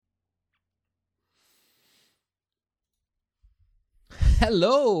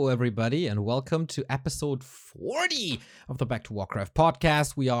Hello, everybody, and welcome to episode 40 of the Back to Warcraft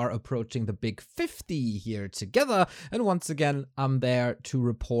podcast. We are approaching the big 50 here together, and once again, I'm there to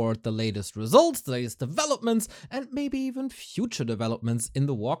report the latest results, the latest developments, and maybe even future developments in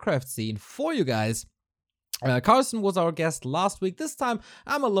the Warcraft scene for you guys. Carson was our guest last week. This time,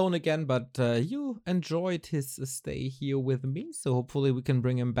 I'm alone again, but you enjoyed his stay here with me, so hopefully we can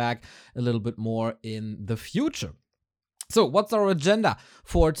bring him back a little bit more in the future. So, what's our agenda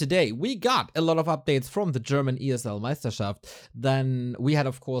for today? We got a lot of updates from the German ESL Meisterschaft. Then we had,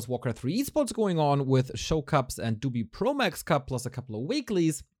 of course, Warcraft 3 esports going on with Show Cups and Doubi Pro Max Cup, plus a couple of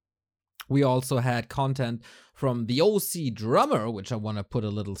weeklies. We also had content from the OCDrummer, which I want to put a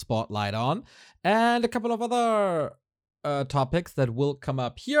little spotlight on, and a couple of other topics that will come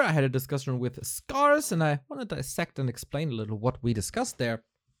up here. I had a discussion with Scars, and I want to dissect and explain a little what we discussed there.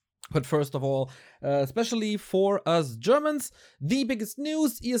 But first of all, especially for us Germans, the biggest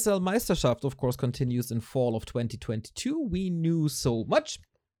news, ESL Meisterschaft, of course, continues in fall of 2022. We knew so much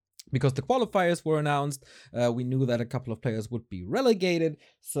because the qualifiers were announced. We knew that a couple of players would be relegated.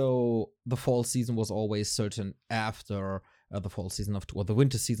 So the fall season was always certain after the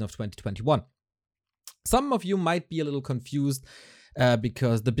winter season of 2021. Some of you might be a little confused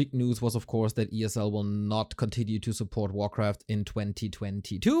because the big news was, of course, that ESL will not continue to support Warcraft in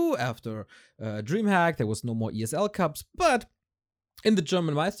 2022 after DreamHack. There was no more ESL Cups, but in the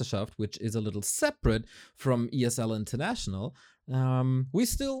German Meisterschaft, which is a little separate from ESL International, we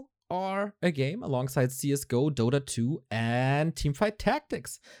still are a game alongside CSGO, Dota 2, and Teamfight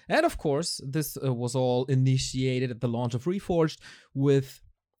Tactics. And of course, this was all initiated at the launch of Reforged with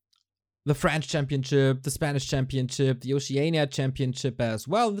the French Championship, the Spanish Championship, the Oceania Championship as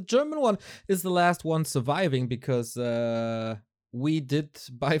well. The German one is the last one surviving because we did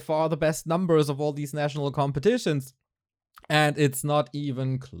by far the best numbers of all these national competitions. And it's not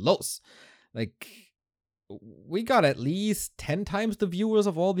even close. Like, we got at least 10 times the viewers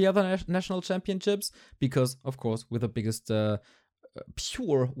of all the other national championships because, of course, we're the biggest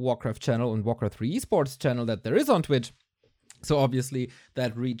pure Warcraft channel and Warcraft 3 esports channel that there is on Twitch. So obviously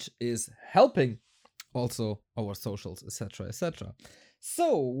that reach is helping also our socials, etc., etc.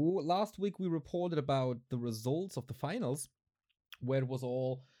 So last week we reported about the results of the finals, where it was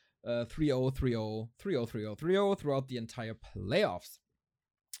all 3-0, 3-0, 3-0, 3-0, 3-0 throughout the entire playoffs.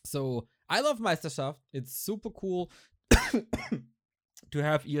 So I love Meisterschaft. It's super cool to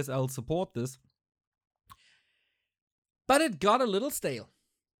have ESL support this. But it got a little stale.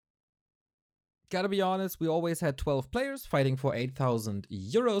 Gotta be honest, we always had 12 players fighting for 8,000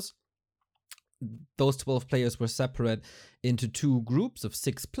 euros. Those 12 players were separate into two groups of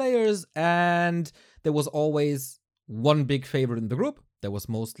 6 players, and there was always one big favorite in the group. There was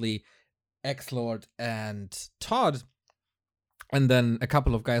mostly X-Lord and Todd. And then a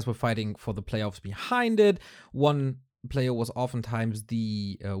couple of guys were fighting for the playoffs behind it. One player was oftentimes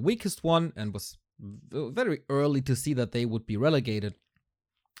the weakest one and was very early to see that they would be relegated.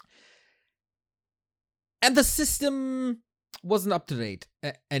 And the system wasn't up to date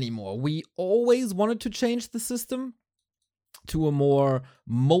anymore. We always wanted to change the system to a more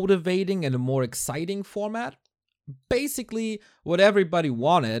motivating and a more exciting format. Basically, what everybody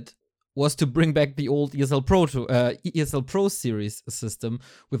wanted was to bring back the old ESL Pro Series system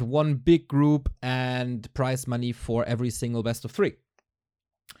with one big group and prize money for every single best of 3.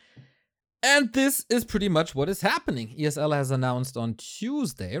 And this is pretty much what is happening. ESL has announced on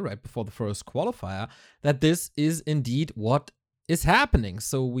Tuesday, right before the first qualifier, that this is indeed what is happening.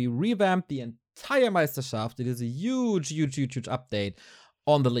 So we revamped the entire Meisterschaft. It is a huge update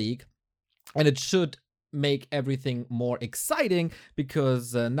on the league. And it should make everything more exciting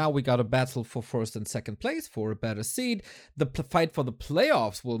because now we got a battle for first and second place for a better seed. The fight for the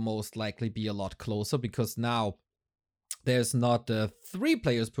playoffs will most likely be a lot closer because now there's not 3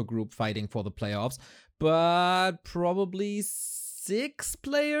 players per group fighting for the playoffs, but probably 6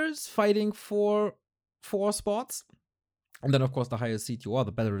 players fighting for 4 spots. And then, of course, the higher seed you are,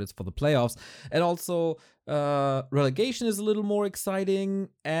 the better it is for the playoffs. And also, relegation is a little more exciting.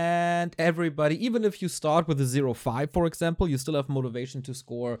 And everybody, even if you start with a 0-5, for example, you still have motivation to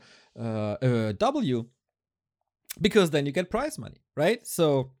score a W. Because then you get prize money, right?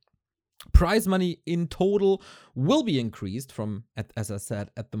 So prize money in total will be increased from, as I said,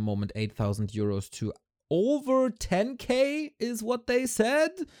 at the moment, 8,000 euros to over 10K is what they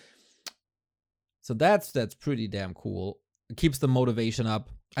said. So that's pretty damn cool. It keeps the motivation up.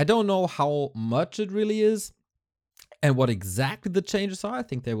 I don't know how much it really is and what exactly the changes are. I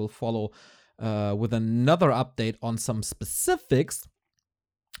think they will follow with another update on some specifics.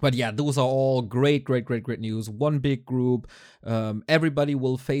 But yeah, those are all great news. One big group. Everybody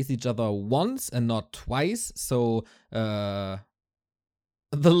will face each other once and not twice. So the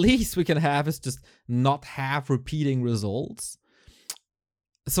least we can have is just not have repeating results.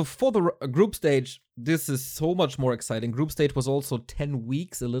 So for the group stage, this is so much more exciting. Group stage was also 10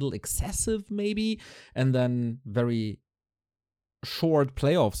 weeks, a little excessive maybe, and then very short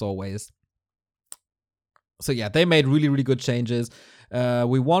playoffs always. So yeah, they made really good changes.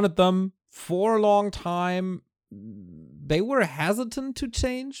 We wanted them for a long time. They were hesitant to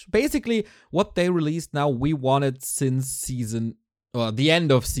change. Basically, what they released now, we wanted since the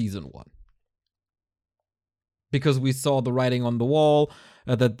end of season 1. Because we saw the writing on the wall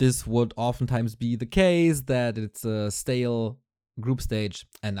that this would oftentimes be the case, that it's a stale group stage.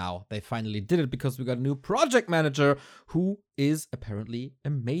 And now they finally did it because we got a new project manager who is apparently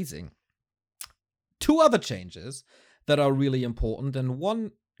amazing. 2 other changes that are really important, and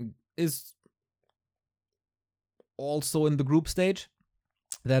one is also in the group stage.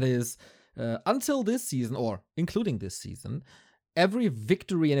 That is, until this season, or including this season, every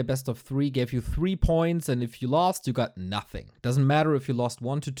victory in a best of 3 gave you 3 points, and if you lost, you got nothing. Doesn't matter if you lost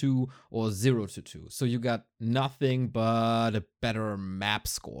 1-2 or 0-2. So you got nothing but a better map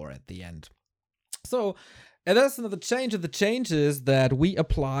score at the end. So, and that's another change. And the change is that we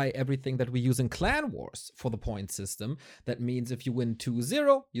apply everything that we use in Clan Wars for the point system. That means if you win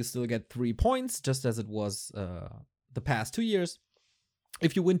 2-0, you still get 3 points, just as it was the past 2 years.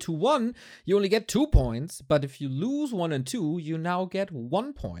 If you win 2-1, you only get 2 points, but if you lose 1 and 2, you now get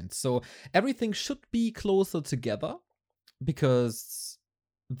 1 point. So everything should be closer together, because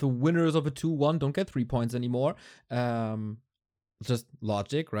the winners of a 2-1 don't get 3 points anymore. Just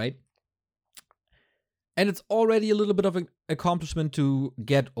logic, right? And it's already a little bit of an accomplishment to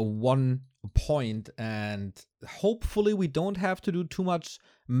get a 1 point, and hopefully we don't have to do too much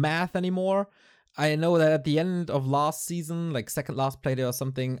math anymore. I know that at the end of last season, like second last play day or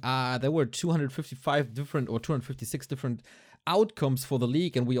something, there were 255 different or 256 different outcomes for the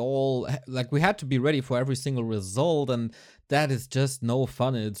league, and we had to be ready for every single result, and that is just no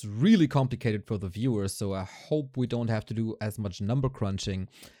fun. It's really complicated for the viewers, so I hope we don't have to do as much number crunching.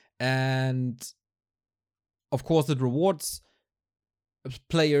 And of course, it rewards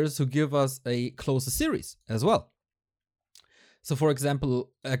players who give us a closer series as well. So for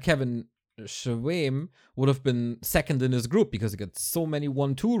example, Kevin Schwem would have been second in his group because he got so many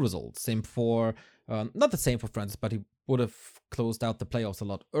 1-2 results. Same for, not the same for Francis, but he would have closed out the playoffs a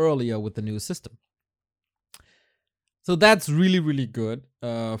lot earlier with the new system. So that's really good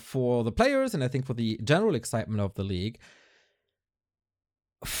for the players, and I think for the general excitement of the league.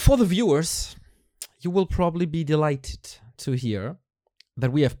 For the viewers, you will probably be delighted to hear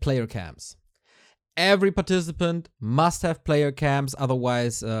that we have player cams. Every participant must have player cams,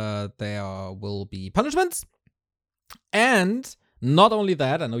 otherwise there will be punishments. And not only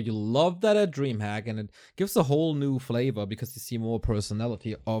that, I know you love that at DreamHack, and it gives a whole new flavor because you see more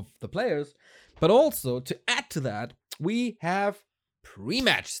personality of the players. But also, to add to that, we have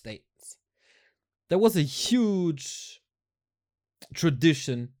pre-match statements. There was a huge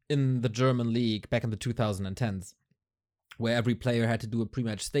tradition in the German league back in the 2010s, where every player had to do a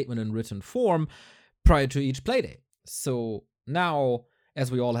pre-match statement in written form prior to each playday. So now,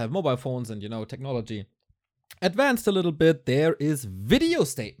 as we all have mobile phones and, technology advanced a little bit, there is video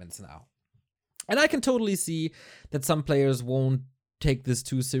statements now. And I can totally see that some players won't take this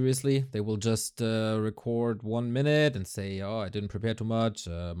too seriously. They will just record 1 minute and say, oh, I didn't prepare too much,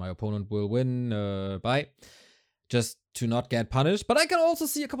 my opponent will win, bye. Just to not get punished. But I can also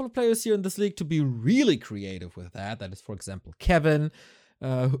see a couple of players here in this league to be really creative with that. That is, for example, Kevin,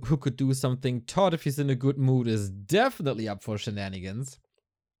 who could do something. Todd, if he's in a good mood, is definitely up for shenanigans.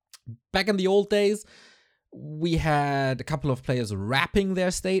 Back in the old days, we had a couple of players rapping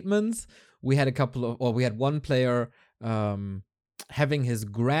their statements. We had one player having his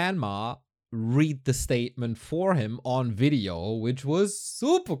grandma read the statement for him on video, which was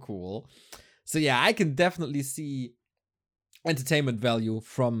super cool. So yeah, I can definitely see entertainment value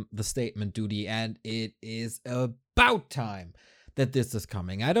from the statement duty, and it is about time that this is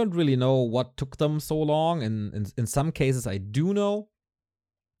coming. I don't really know what took them so long, and in some cases I do know.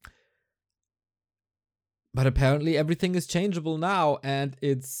 But apparently everything is changeable now, and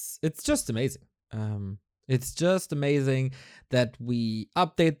it's just amazing. It's just amazing that we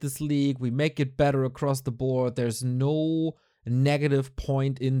update this league, we make it better across the board. There's no negative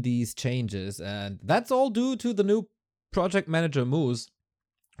point in these changes, and that's all due to the new project manager Moose,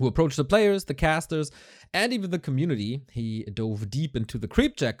 who approached the players, the casters, and even the community. He dove deep into the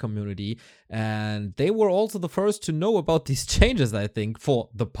Creepjack community, and they were also the first to know about these changes, I think, for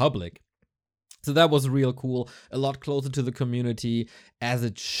the public. So that was real cool, a lot closer to the community, as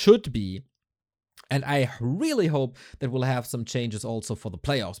it should be. And I really hope that we'll have some changes also for the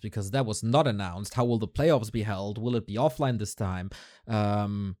playoffs, because that was not announced. How will the playoffs be held? Will it be offline this time?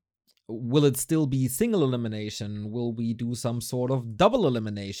 Will it still be single elimination? Will we do some sort of double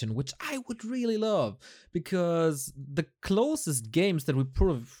elimination, which I would really love, because the closest games that we could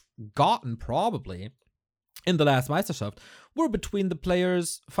have gotten probably in the last Meisterschaft were between the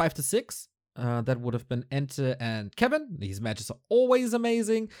players 5 to 6. That would have been Ente and Kevin. These matches are always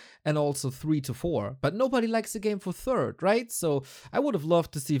amazing. And also 3 to 4. But nobody likes the game for third, right? So I would have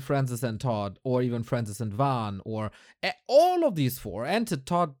loved to see Francis and Todd, or even Francis and Van, or all of these 4. Ente,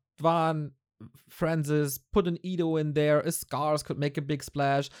 Todd, Van, Francis, put an Edo in there. A Scars could make a big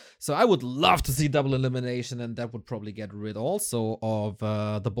splash. So I would love to see double elimination, and that would probably get rid also of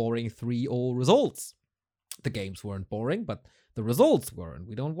the boring 3-0 results. The games weren't boring, but the results weren't.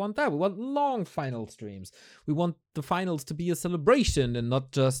 We don't want that. We want long final streams. We want the finals to be a celebration and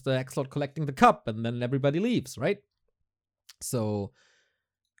not just Axlot collecting the cup and then everybody leaves, right? So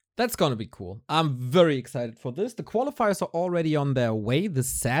that's gonna be cool. I'm very excited for this. The qualifiers are already on their way. This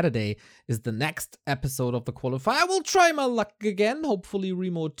Saturday is the next episode of the qualifier. I will try my luck again, hopefully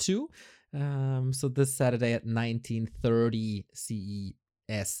remote too. So this Saturday at 19:30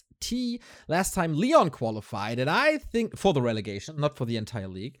 CEST. Last time Leon qualified, and I think for the relegation, not for the entire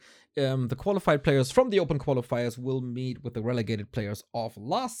league. The qualified players from the open qualifiers will meet with the relegated players of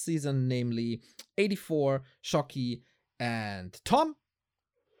last season, namely 84, Shocky, and Tom.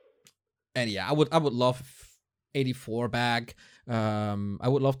 And yeah, I would love 84 back. I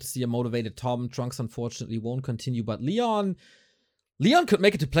would love to see a motivated Tom. Trunks unfortunately won't continue, but Leon could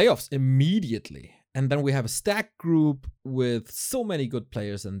make it to playoffs immediately. And then we have a stack group with so many good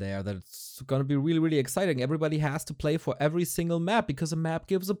players in there that it's going to be really, really exciting. Everybody has to play for every single map because a map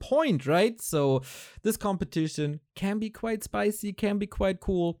gives a point, right? So this competition can be quite spicy, can be quite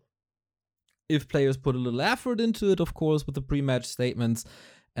cool if players put a little effort into it, of course, with the pre-match statements,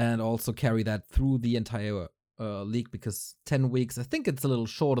 and also carry that through the entire league, because 10 weeks, I think it's a little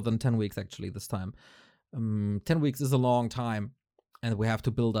shorter than 10 weeks actually this time. 10 weeks is a long time. And we have to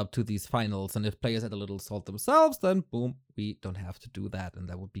build up to these finals. And if players add a little salt themselves, then boom, we don't have to do that. And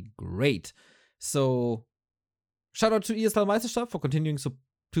that would be great. So shout out to ESL Meisterschaft for continuing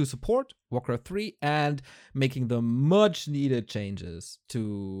to support Warcraft 3 and making the much needed changes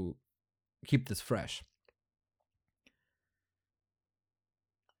to keep this fresh.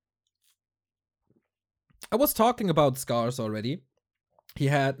 I was talking about Scars already. He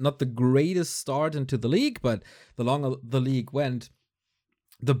had not the greatest start into the league, but the longer the league went,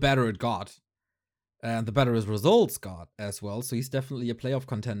 the better it got. And the better his results got as well. So he's definitely a playoff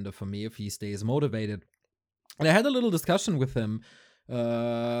contender for me if he stays motivated. And I had a little discussion with him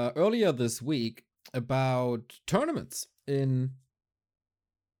earlier this week about tournaments in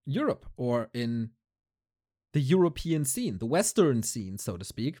Europe, or in the European scene, the Western scene, so to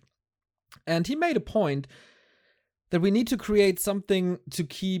speak. And he made a point that we need to create something to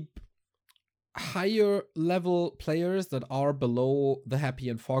keep higher level players that are below the Happy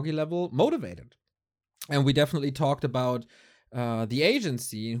and Foggy level motivated. And we definitely talked about the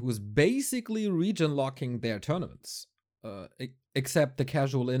agency, who's basically region locking their tournaments, except the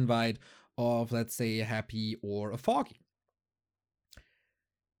casual invite of, let's say, a Happy or a Foggy.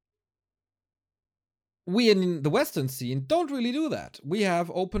 We in the Western scene don't really do that. We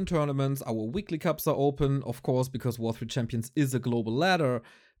have open tournaments. Our weekly cups are open, of course, because War 3 Champions is a global ladder.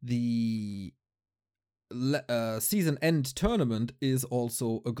 The season end tournament is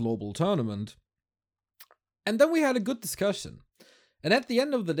also a global tournament. And then we had a good discussion. And at the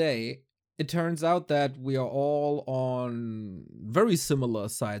end of the day, it turns out that we are all on very similar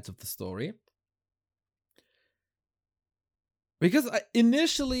sides of the story. Because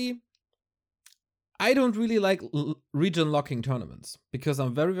initially, I don't really like region locking tournaments, because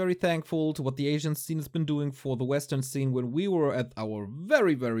I'm very, very thankful to what the Asian scene has been doing for the Western scene when we were at our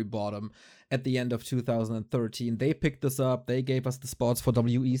very, very bottom at the end of 2013. They picked us up, they gave us the spots for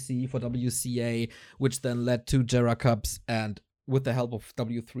WEC, for WCA, which then led to Jera Cups, and with the help of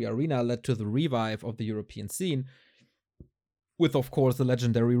W3 Arena, led to the revive of the European scene, with, of course, the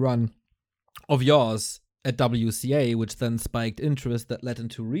legendary run of yours at WCA, which then spiked interest that led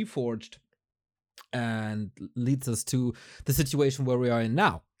into Reforged, and leads us to the situation where we are in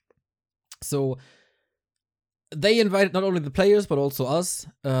now. So they invited not only the players, but also us.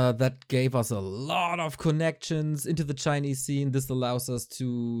 That gave us a lot of connections into the Chinese scene. This allows us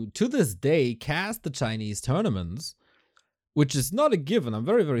to this day, cast the Chinese tournaments, which is not a given. I'm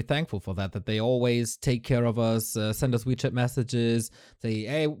very, very thankful for that they always take care of us, send us WeChat messages, say,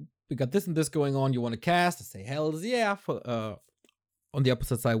 hey, we got this and this going on, you want to cast? I say, hells yeah. On the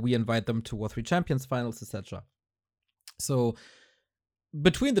opposite side, we invite them to War 3 Champions finals, etc. So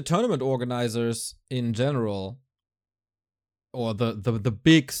between the tournament organizers in general, or the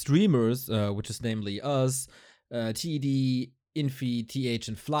big streamers, which is namely us, TD, Infi, TH,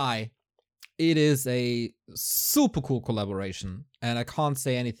 and Fly, it is a super cool collaboration, and I can't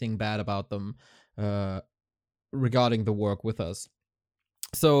say anything bad about them regarding the work with us.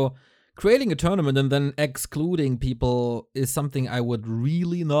 So creating a tournament and then excluding people is something I would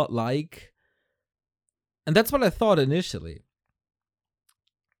really not like. And that's what I thought initially.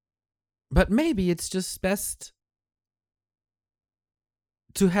 But maybe it's just best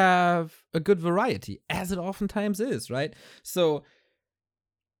to have a good variety, as it oftentimes is, right? So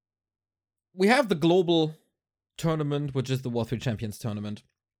we have the global tournament, which is the War 3 Champions tournament.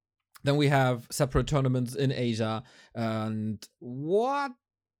 Then we have separate tournaments in Asia. And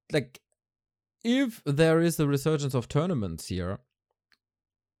if there is a resurgence of tournaments here,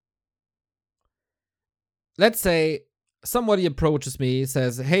 let's say somebody approaches me,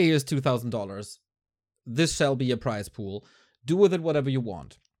 says, hey, here's $2,000. This shall be a prize pool. Do with it whatever you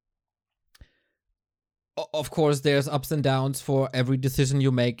want. Of course, there's ups and downs for every decision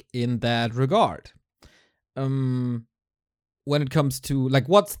you make in that regard. When it comes to,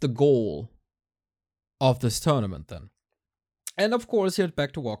 what's the goal of this tournament then? And of course, here at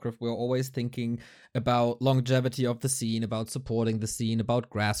Back to Warcraft, we're always thinking about longevity of the scene, about supporting the scene, about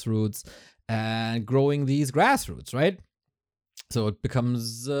grassroots, and growing these grassroots, right? So it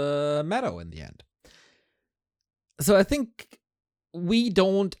becomes meta in the end. So I think we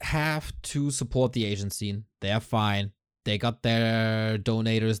don't have to support the Asian scene. They're fine. They got their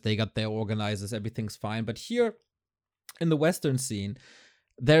donators, they got their organizers, everything's fine. But here in the Western scene,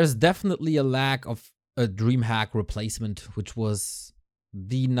 there's definitely a lack of a DreamHack replacement, which was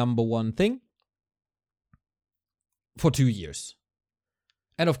the number one thing for 2 years.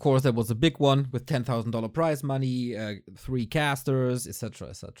 And of course, there was a big one with $10,000 prize money, 3 casters, etc.,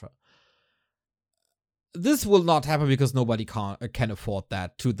 etc. This will not happen because nobody can afford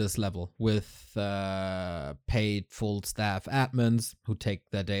that to this level with paid full staff admins who take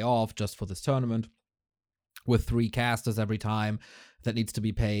their day off just for this tournament, with 3 casters every time that needs to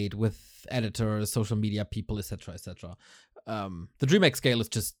be paid, with editors, social media people, etc., etc. The DreamHack scale is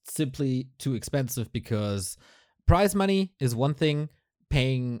just simply too expensive because prize money is one thing,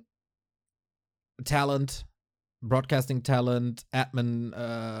 paying talent, broadcasting talent,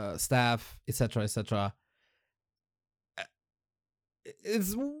 admin staff, etc., etc.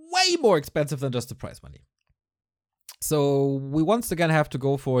 It's way more expensive than just the prize money. So we once again have to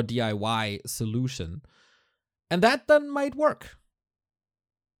go for a DIY solution. And that then might work.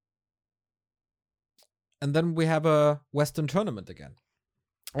 And then we have a Western tournament again.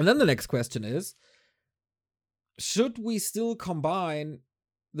 And then the next question is, should we still combine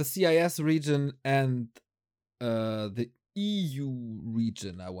the CIS region and the EU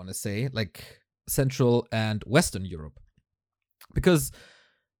region, I want to say, like Central and Western Europe? Because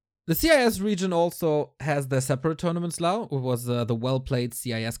the CIS region also has their separate tournaments now. It was the well-played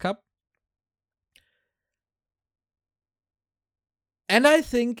CIS Cup. And I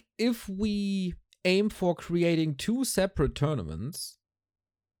think if we aim for creating 2 separate tournaments,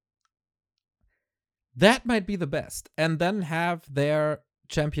 that might be the best. And then have their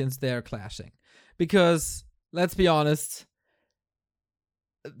champions there clashing. Because, let's be honest,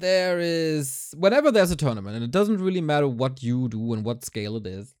 whenever there's a tournament, and it doesn't really matter what you do and what scale it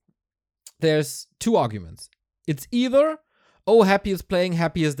is, there's 2 arguments. It's either, oh, Happy is playing,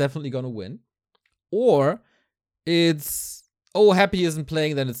 Happy is definitely going to win. Or it's, oh, Happy isn't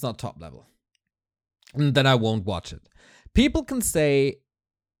playing, then it's not top level. And then I won't watch it. People can say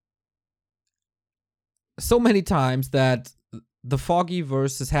so many times that the Foggy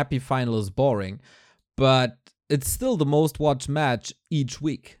versus Happy final is boring, but it's still the most watched match each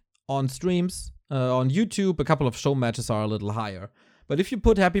week. On streams, on YouTube, a couple of show matches are a little higher. But if you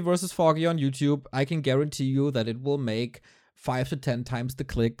put Happy versus Foggy on YouTube, I can guarantee you that it will make 5 to 10 times the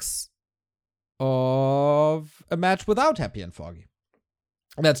clicks of a match without Happy and Foggy.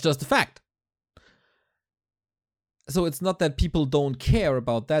 And that's just a fact. So it's not that people don't care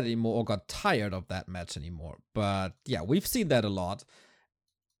about that anymore or got tired of that match anymore. But yeah, we've seen that a lot.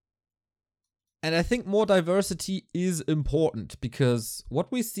 And I think more diversity is important, because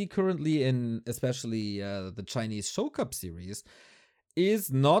what we see currently in especially the Chinese Show Cup series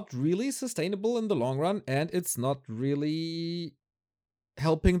is not really sustainable in the long run, and it's not really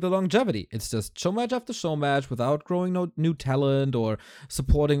helping the longevity. It's just show match after show match without growing no new talent or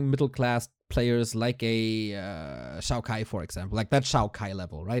supporting middle class players like a Shao Kai, for example, like that Shao Kai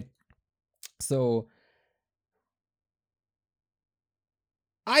level, right? So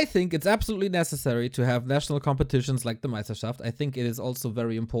I think it's absolutely necessary to have national competitions like the Meisterschaft. I think it is also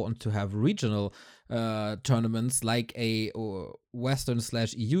very important to have regional tournaments like a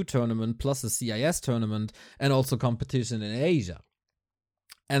Western/EU tournament plus a CIS tournament, and also competition in Asia.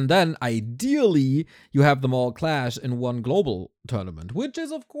 And then ideally you have them all clash in one global tournament, which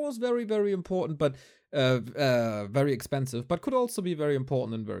is of course very, very important, but very expensive, but could also be very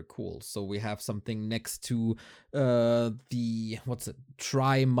important and very cool. So we have something next to the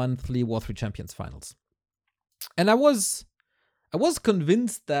tri-monthly War 3 Champions finals. And I was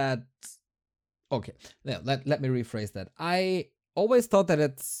convinced that, okay, let me rephrase that. I always thought that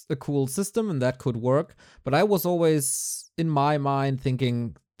it's a cool system and that could work, but I was always in my mind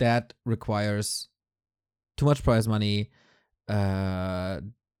thinking that requires too much prize money,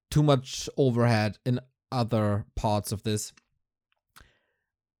 too much overhead in other parts of this.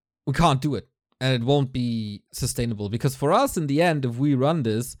 We can't do it, and it won't be sustainable, because for us in the end, if we run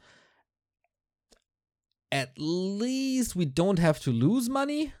this, at least we don't have to lose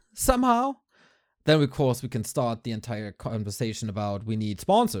money somehow. Then of course we can start the entire conversation about we need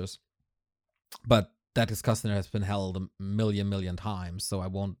sponsors, but that discussion has been held a million times, so I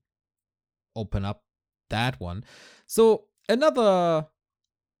won't open up that one. So another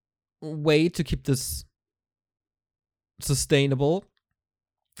way to keep this sustainable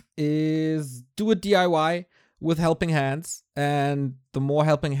is do a DIY with helping hands, and the more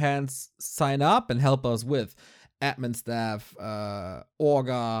helping hands sign up and help us with admin staff,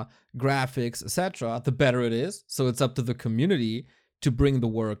 orga, graphics, etc., the better it is. So it's up to the community to bring the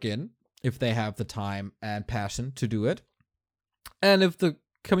work in if they have the time and passion to do it. And if the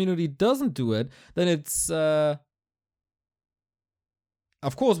community doesn't do it, then it's of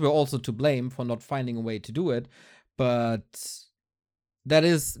course we're also to blame for not finding a way to do it, but it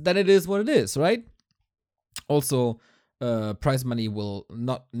is what it is, right? Also, prize money will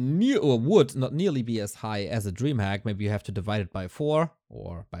would not nearly be as high as a DreamHack. Maybe you have to divide it by 4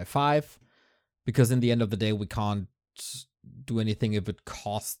 or by 5, because in the end of the day, we can't do anything if it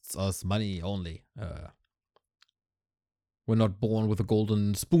costs us money only. We're not born with a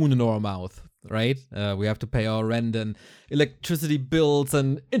golden spoon in our mouth, right? We have to pay our rent and electricity bills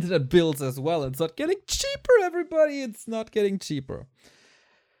and internet bills as well. It's not getting cheaper, everybody. It's not getting cheaper.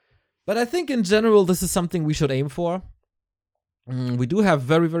 But I think in general, this is something we should aim for. We do have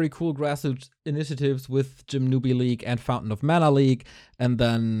very, very cool grassroots initiatives with Gym Newbie League and Fountain of Mana League. And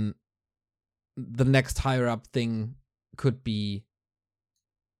then the next higher up thing could be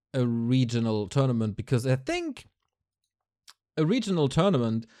a regional tournament, because I think a regional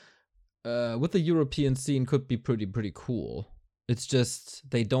tournament with the European scene could be pretty cool. It's just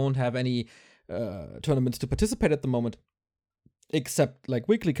they don't have any tournaments to participate at the moment, except like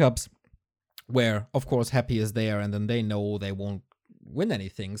weekly cups, where of course Happy is there, and then they know they won't win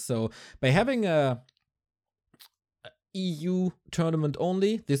anything. So by having a EU tournament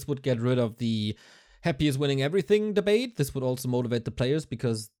only, this would get rid of the Happy is winning everything debate. This would also motivate the players,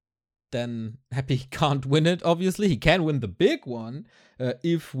 because then Happy can't win it, obviously. He can win the big one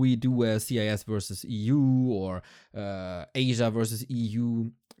if we do a CIS versus EU or Asia versus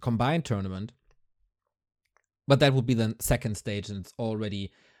EU combined tournament. But that would be the second stage, and it's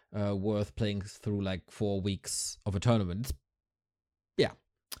already worth playing through like 4 weeks of a tournament. Yeah.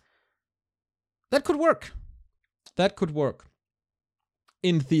 That could work. That could work.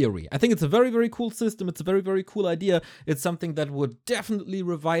 In theory. I think it's a very, very cool system. It's a very, very cool idea. It's something that would definitely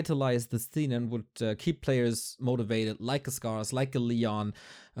revitalize the scene and would keep players motivated, like a Scars, like a Leon,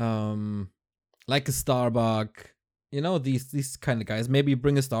 like a Starbuck. You know, these kind of guys. Maybe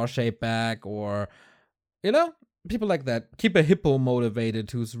bring a Star Shape back, or, you know, people like that. Keep a Hippo motivated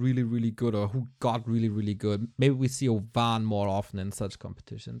who's really, really good, or who got really, really good. Maybe we see a Van more often in such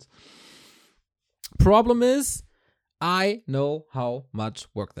competitions. Problem is, I know how much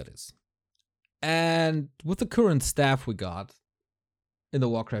work that is. And with the current staff we got in the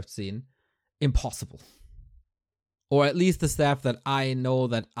Warcraft scene, impossible. Or at least the staff that I know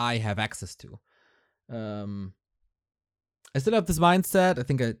that I have access to. I still have this mindset. I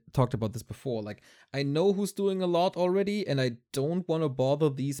think I talked about this before. Like, I know who's doing a lot already, and I don't want to bother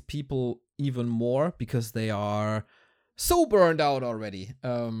these people even more because they are so burned out already.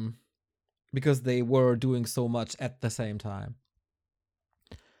 because they were doing so much at the same time.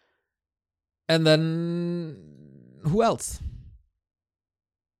 And then who else?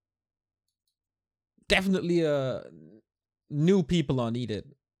 Definitely new people are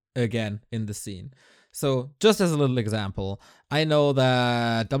needed again in the scene. So just as a little example, I know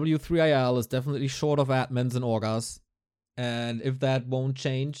that W3IL is definitely short of admins and orgas. And if that won't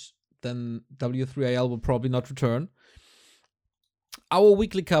change, then W3IL will probably not return. Our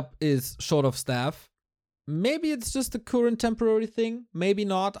weekly cup is short of staff. Maybe it's just a current temporary thing. Maybe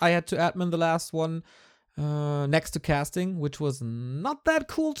not. I had to admin the last one next to casting, which was not that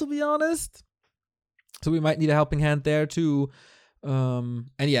cool, to be honest. So we might need a helping hand there too. And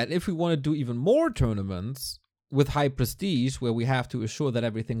yeah, if we want to do even more tournaments with high prestige, where we have to assure that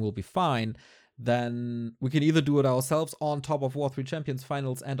everything will be fine, then we can either do it ourselves on top of War 3 Champions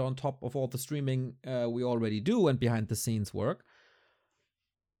Finals and on top of all the streaming we already do and behind the scenes work,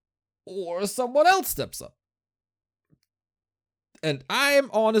 or someone else steps up. And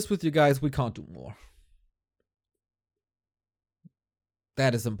I'm honest with you guys, we can't do more.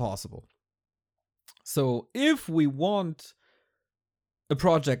 That is impossible. So if we want a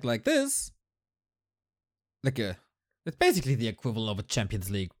project like this, it's basically the equivalent of a Champions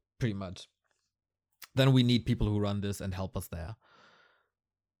League, pretty much, then we need people who run this and help us there.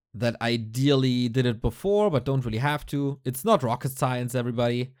 That ideally did it before, but don't really have to. It's not rocket science,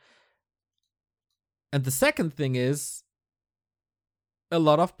 everybody. And the second thing is, a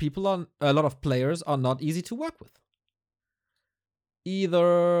lot of players are not easy to work with.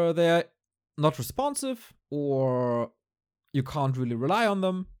 Either they're not responsive, or you can't really rely on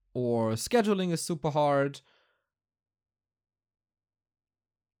them, or scheduling is super hard.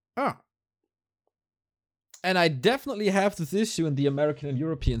 And I definitely have this issue in the American and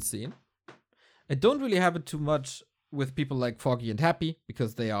European scene. I don't really have it too much with people like Foggy and Happy,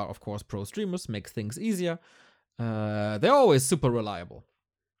 because they are, of course, pro streamers, makes things easier. They're always super reliable.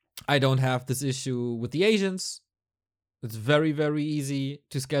 I don't have this issue with the Asians. It's very, very easy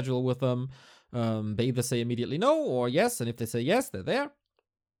to schedule with them. They either say immediately no or yes, and if they say yes, they're there.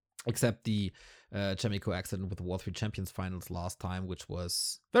 Except the Chemico accident with the War 3 Champions Finals last time, which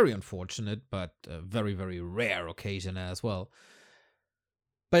was very unfortunate, but a very, very rare occasion as well.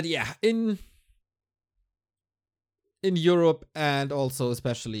 But yeah, in Europe and also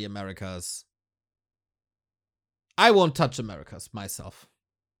especially Americas, I won't touch Americas myself.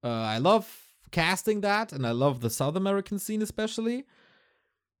 I love casting that, and I love the South American scene especially.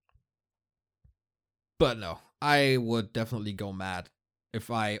 But no, I would definitely go mad if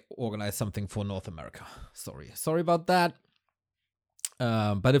I organize something for North America. Sorry about that.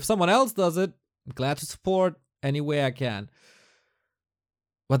 But if someone else does it, I'm glad to support any way I can.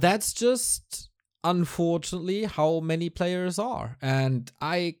 But that's just, unfortunately, how many players are. And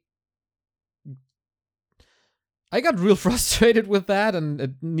I got real frustrated with that, and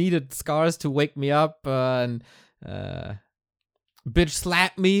it needed Scars to wake me up and bitch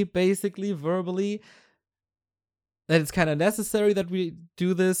slap me, basically, verbally. That it's kind of necessary that we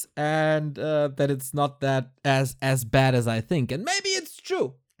do this, and that it's not that as bad as I think. And maybe it's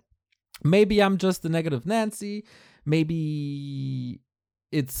true. Maybe I'm just a negative Nancy. Maybe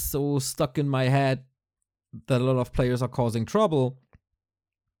it's so stuck in my head that a lot of players are causing trouble.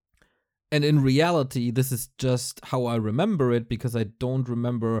 And in reality, this is just how I remember it, because I don't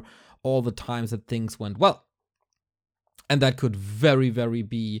remember all the times that things went well. And that could very, very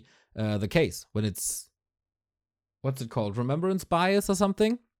be the case when it's, what's it called? Remembrance bias or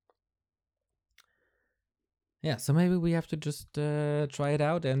something? Yeah, so maybe we have to just try it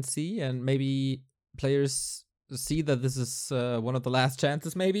out and see. And maybe players see that this is one of the last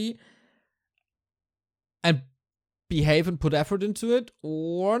chances, maybe. And behave and put effort into it,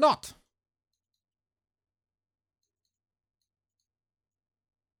 or not.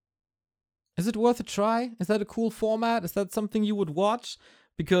 Is it worth a try? Is that a cool format? Is that something you would watch?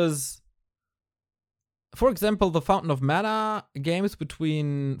 Because, for example, the Fountain of Mana games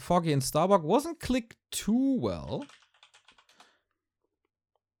between Foggy and Starbuck wasn't clicked too well.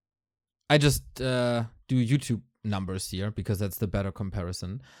 I just do YouTube numbers here because that's the better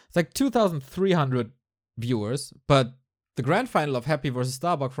comparison. It's like 2,300 viewers, but the grand final of Happy versus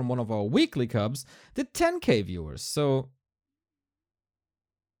Starbuck from one of our weekly cubs did 10K viewers. So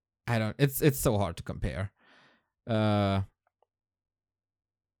I don't. It's so hard to compare.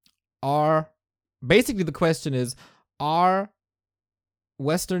 Basically the question is, are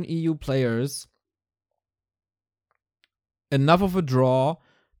Western EU players enough of a draw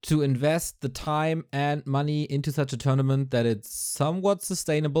to invest the time and money into such a tournament that it's somewhat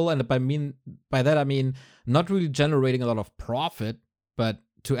sustainable? And by that I mean not really generating a lot of profit, but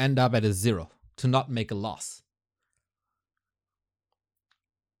to end up at a 0, to not make a loss.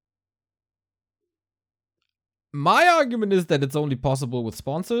 My argument is that it's only possible with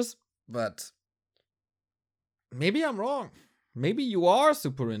sponsors, but maybe I'm wrong. Maybe you are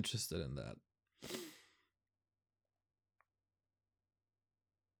super interested in that.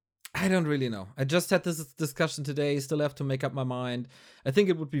 I don't really know. I just had this discussion today, still have to make up my mind. I think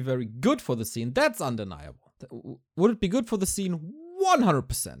it would be very good for the scene. That's undeniable. Would it be good for the scene?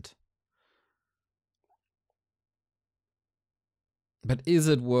 100%. But is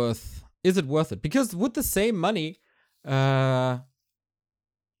it worth it? Because with the same money, we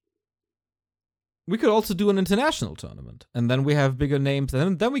could also do an international tournament. And then we have bigger names.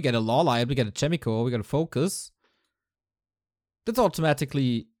 And then we get a Lawlight, we get a Chemico, we get a Focus. That's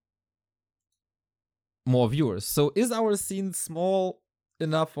automatically more viewers. So is our scene small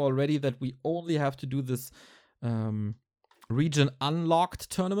enough already that we only have to do this region unlocked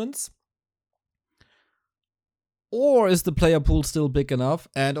tournaments? Or is the player pool still big enough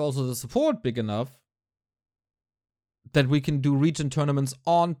and also the support big enough that we can do region tournaments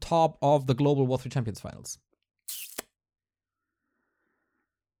on top of the Global War 3 Champions Finals?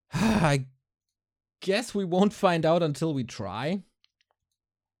 I guess we won't find out until we try.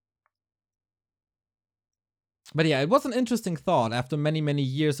 But yeah, it was an interesting thought after many, many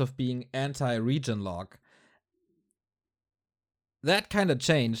years of being anti-region lock. That kind of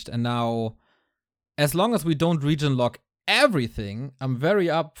changed, and now, as long as we don't region lock everything, I'm very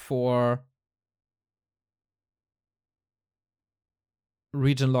up for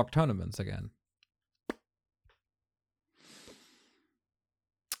region lock tournaments again.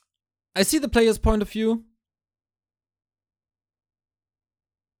 I see the player's point of view.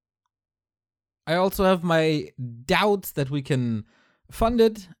 I also have my doubts that we can fund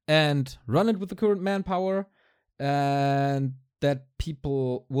it and run it with the current manpower, and that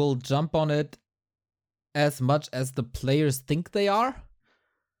people will jump on it as much as the players think they are.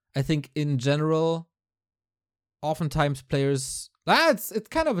 I think in general, oftentimes players, it's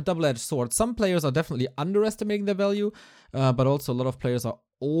kind of a double-edged sword. Some players are definitely underestimating their value, but also a lot of players are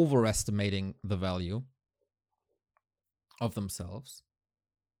overestimating the value of themselves.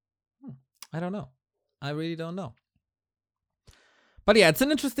 I don't know. I really don't know. But yeah, it's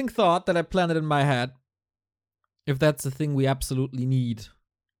an interesting thought that I planted in my head. If that's the thing we absolutely need.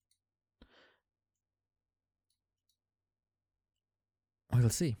 We'll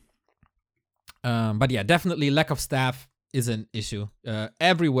see. But yeah, definitely lack of staff is an issue.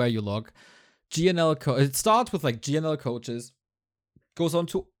 Everywhere you look. it starts with like GNL coaches, goes on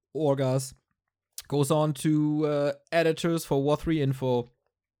to orgas, goes on to editors for War 3 info,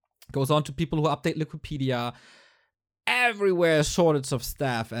 goes on to people who update Wikipedia. Everywhere a shortage of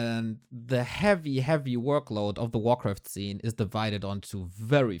staff, and the heavy workload of the Warcraft scene is divided onto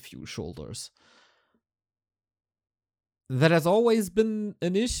very few shoulders. That has always been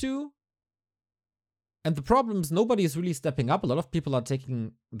an issue. And the problem is nobody is really stepping up. A lot of people are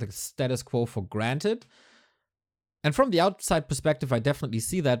taking the status quo for granted. And from the outside perspective, I definitely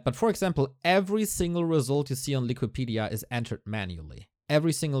see that. But for example, every single result you see on Wikipedia is entered manually.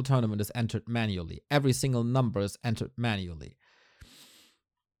 Every single tournament is entered manually. Every single number is entered manually.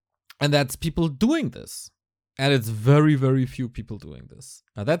 And that's people doing this. And it's very, very few people doing this.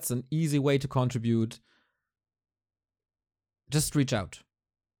 Now that's an easy way to contribute. Just reach out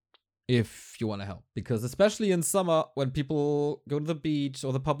if you want to help. Because especially in summer, when people go to the beach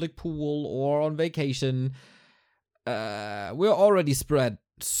or the public pool or on vacation, we're already spread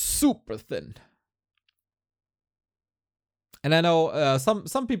super thin. And I know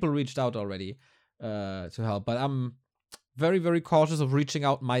some people reached out already to help, but I'm very, very cautious of reaching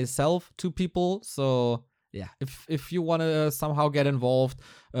out myself to people. So yeah, if you want to somehow get involved,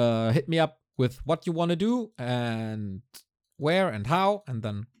 hit me up with what you want to do and where and how, and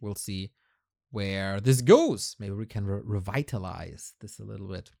then we'll see where this goes. Maybe we can revitalize this a little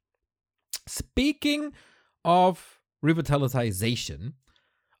bit. Speaking of revitalization,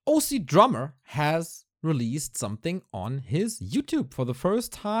 OCDrummer has released something on his YouTube for the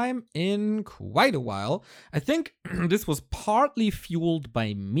first time in quite a while. I think this was partly fueled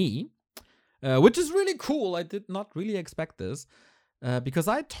by me, which is really cool. I did not really expect this, because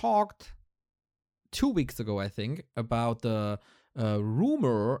I talked 2 weeks ago, I think, about the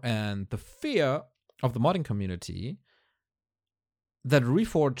rumor and the fear of the modding community that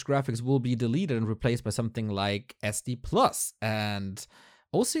Reforged graphics will be deleted and replaced by something like SD+. And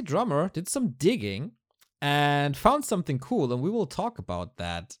OCDrummer did some digging and found something cool, and we will talk about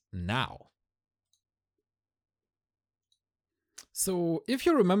that now. So, if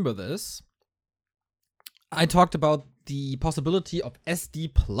you remember this, I talked about the possibility of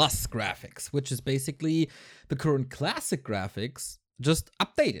SD Plus graphics, which is basically the current classic graphics, just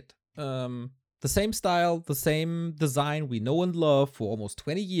updated. The same style, the same design we know and love for almost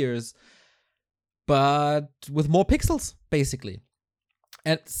 20 years, but with more pixels, basically.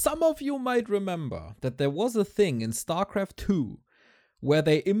 And some of you might remember that there was a thing in StarCraft 2 where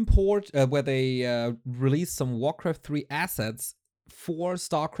they released some Warcraft 3 assets for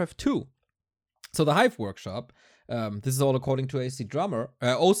StarCraft 2. So the Hive Workshop, this is all according to OCDrummer,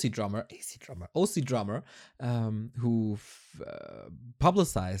 who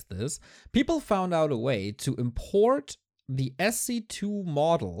publicized this. People found out a way to import the SC2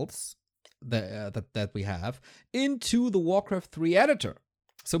 models that we have into the Warcraft 3 editor.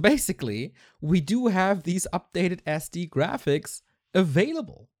 So basically, we do have these updated SD graphics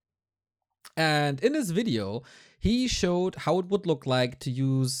available. And in this video, he showed how it would look like to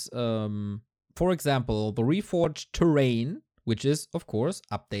use, for example, the Reforged terrain, which is, of course,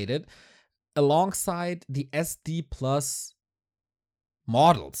 updated, alongside the SD Plus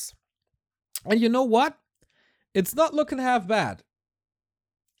models. And you know what? It's not looking half bad.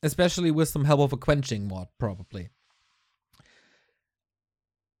 Especially with some help of a quenching mod, probably.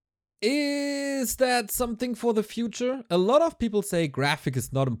 Is that something for the future? A lot of people say graphic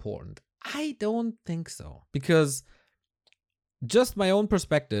is not important. I don't think so. Because just my own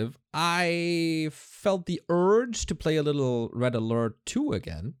perspective, I felt the urge to play a little Red Alert 2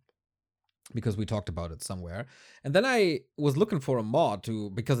 again. Because we talked about it somewhere. And then I was looking for a mod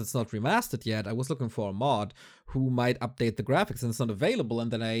because it's not remastered yet, I was looking for a mod who might update the graphics, and it's not available,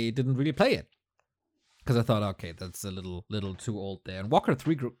 and then I didn't really play it. Because I thought, okay, that's a little too old there. And Warcraft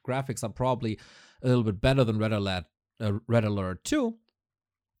 3 graphics are probably a little bit better than Red Alert 2.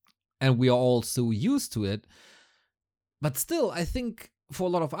 And we are all so used to it. But still, I think for a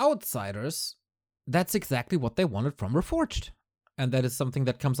lot of outsiders, that's exactly what they wanted from Reforged. And that is something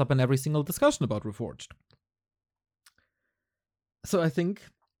that comes up in every single discussion about Reforged. So I think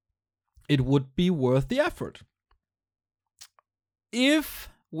it would be worth the effort. If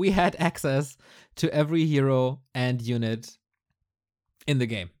we had access to every hero and unit in the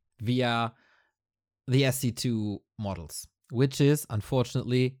game via the SC2 models, which is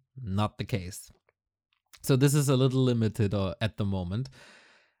unfortunately not the case. So this is a little limited at the moment.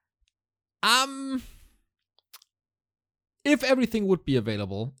 If everything would be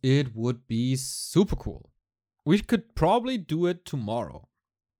available, it would be super cool. We could probably do it tomorrow.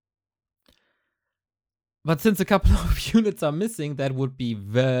 But since a couple of units are missing, that would be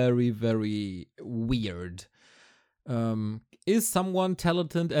very, very weird. Is someone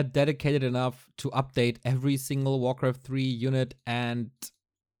talented and dedicated enough to update every single Warcraft 3 unit and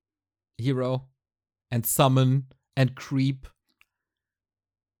hero and summon and creep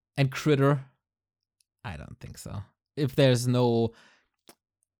and critter? I don't think so. If there's no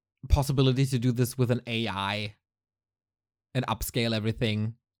possibility to do this with an AI and upscale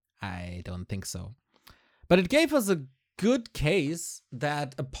everything, I don't think so. But it gave us a good case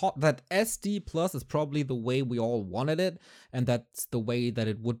that that SD Plus is probably the way we all wanted it, and that's the way that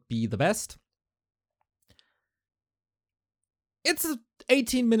it would be the best. It's an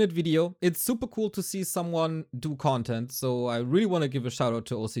 18-minute video. It's super cool to see someone do content, so I really want to give a shout out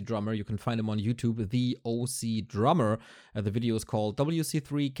to OCDrummer. You can find him on YouTube, the OCDrummer. The video is called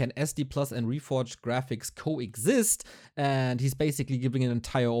WC3 Can SD Plus and Reforged Graphics Coexist? And he's basically giving an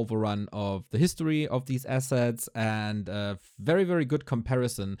entire overrun of the history of these assets and a very, very good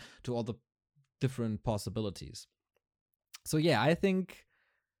comparison to all the different possibilities. So yeah, I think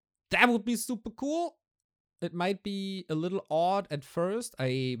that would be super cool. It might be a little odd at first.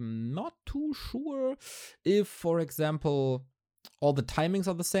 I'm not too sure if, for example, all the timings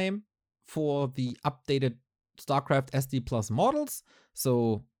are the same for the updated StarCraft SD Plus models.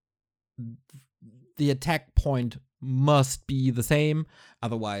 So the attack point must be the same.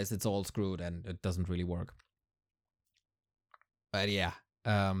 Otherwise, it's all screwed and it doesn't really work. But yeah,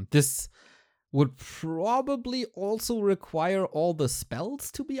 this would probably also require all the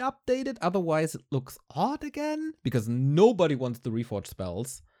spells to be updated. Otherwise, it looks odd again, because nobody wants the Reforged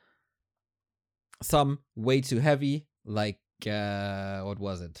spells. Some way too heavy, like, what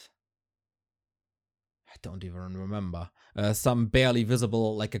was it? I don't even remember. Some barely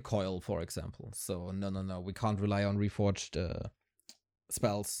visible, like a coil, for example. So, no, we can't rely on Reforged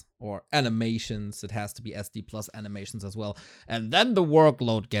spells or animations. It has to be SD Plus animations as well, and then the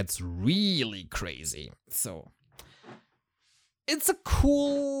workload gets really crazy. So it's a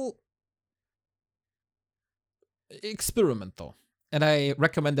cool experiment though, and I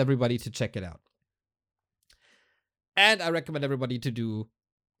recommend everybody to check it out, and I recommend everybody to do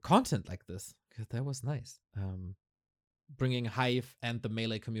content like this, That was nice. Bringing Hive and the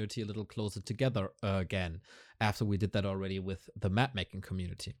Melee community a little closer together again, after we did that already with the map making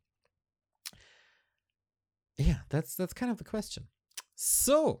community. Yeah, that's kind of the question.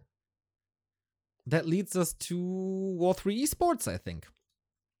 So that leads us to War 3 Esports, I think.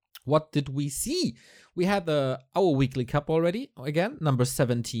 What did we see? We had our weekly cup already, again, number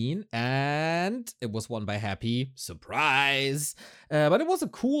 17, and it was won by Happy. Surprise! But it was a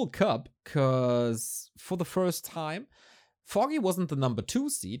cool cup, because for the first time, Foggy wasn't the number 2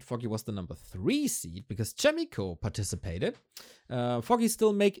 seed, Foggy was the number 3 seed, because Chemico participated. Foggy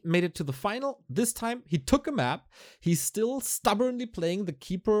still made it to the final. This time, he took a map. He's still stubbornly playing the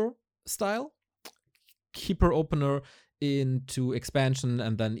Keeper style. Keeper opener into expansion,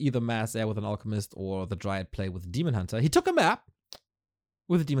 and then either Mass Air with an Alchemist or the Dryad play with Demon Hunter. He took a map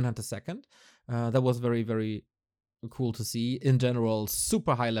with Demon Hunter second. That was very, very cool to see. In general,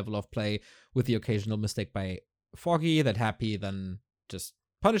 super high level of play with the occasional mistake by Foggy that Happy then just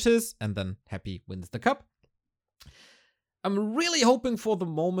punishes, and then Happy wins the cup. I'm really hoping for the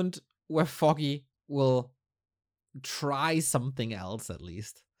moment where Foggy will try something else at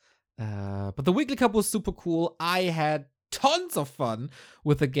least. But the weekly cup was super cool. I had tons of fun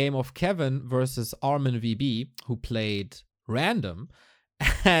with a game of Kevin versus Armin VB, who played random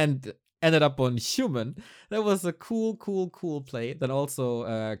and ended up on human. That was a cool play. Then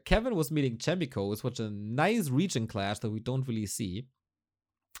also Kevin was meeting Chemico, which was a nice region clash that we don't really see.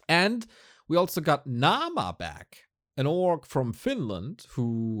 And we also got Nama back, an orc from Finland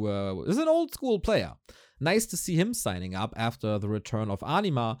who is an old school player. Nice to see him signing up after the return of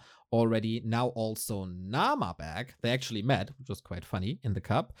Anima already. Now also Nama back. They actually met, which was quite funny in the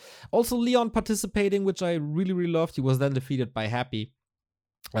cup. Also Leon participating, which I really loved. He was then defeated by Happy,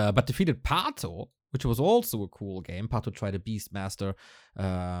 but defeated Pato, which was also a cool game. Pato tried a Beastmaster,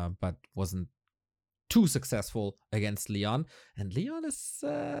 but wasn't too successful against Leon. And Leon is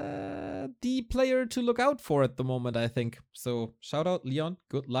the player to look out for at the moment, I think. So shout out Leon.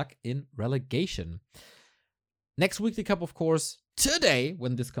 Good luck in relegation. Next weekly cup, of course, today,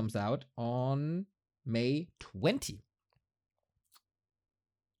 when this comes out, on May 20.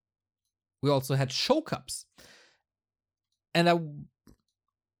 We also had show cups. And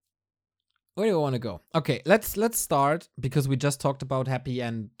where do I want to go? Okay, let's start, because we just talked about Happy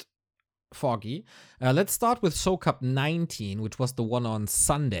and Foggy. Let's start with Show Cup 19, which was the one on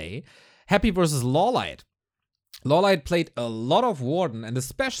Sunday. Happy versus Lawlight. Lawlight played a lot of Warden, and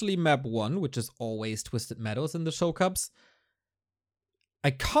especially map 1, which is always Twisted Meadows in the show cups.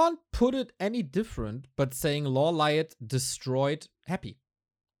 I can't put it any different, but saying Lawlight destroyed Happy.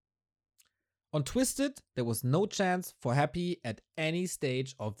 On Twisted, there was no chance for Happy at any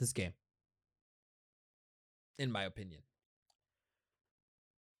stage of this game, in my opinion.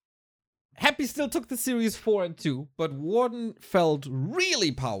 Happy still took the series 4 and 2, but Warden felt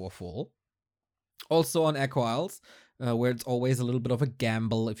really powerful. Also on Echo Isles, where it's always a little bit of a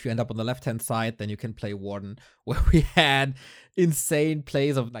gamble. If you end up on the left-hand side, then you can play Warden, where we had insane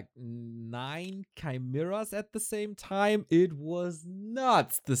plays of like 9 Chimeras at the same time. It was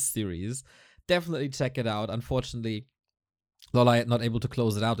nuts, this series. Definitely check it out. Unfortunately, Lawlight not able to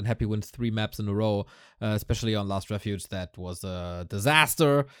close it out, and Happy wins 3 maps in a row, especially on Last Refuge. That was a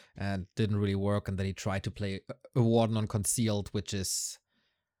disaster and didn't really work. And then he tried to play a Warden on Concealed, which is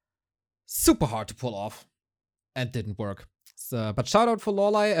super hard to pull off, and didn't work. So, but shout out for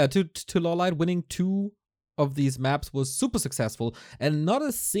Lawlight, to Lawlight. Winning 2 of these maps was super successful, and not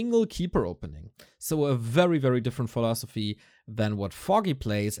a single keeper opening. So a very, very different philosophy than what Foggy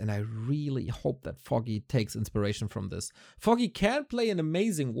plays, and I really hope that Foggy takes inspiration from this. Foggy can play an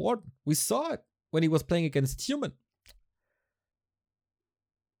amazing Warden. We saw it when he was playing against Human.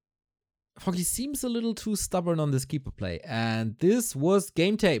 Foggy seems a little too stubborn on this keeper play, and this was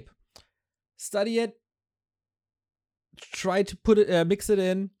game tape. Study it, try to put it, mix it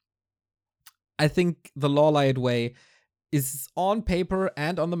in. I think the Lawlight way is on paper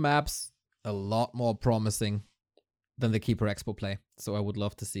and on the maps a lot more promising than the Keeper Expo play. So I would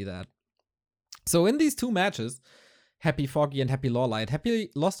love to see that. So in these 2 matches, Happy Foggy and Happy Lawlight,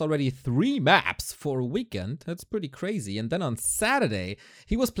 Happy lost already 3 maps for a weekend. That's pretty crazy. And then on Saturday,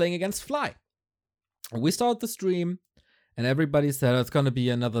 he was playing against Fly. We started the stream, and everybody said it's going to be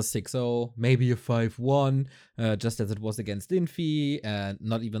another 6-0, maybe a 5-1, just as it was against Infi, and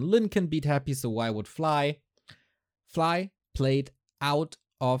not even Lin can beat Happy, so why would Fly? Fly played out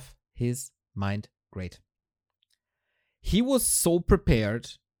of his mind great. He was so prepared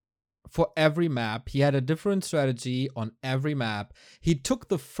for every map. He had a different strategy on every map. He took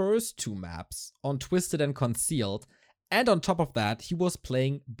the first 2 maps on Twisted and Concealed And on top of that, he was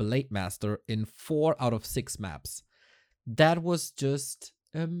playing Blade Master in 4 out of 6 maps. That was just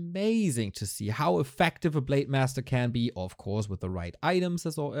amazing to see how effective a Blade Master can be, of course, with the right items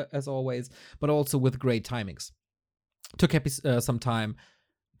as always, but also with great timings. Took Happy some time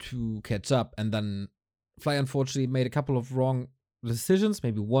to catch up, and then Fly unfortunately made a couple of wrong decisions,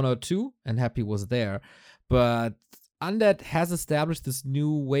 maybe 1 or 2, and Happy was there. But Undead has established this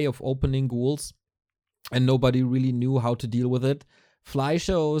new way of opening ghouls, and nobody really knew how to deal with it. Fly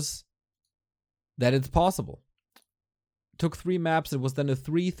shows that it's possible. Took 3 maps. It was then a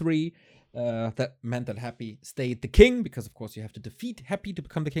 3-3. That meant that Happy stayed the king, because of course you have to defeat Happy to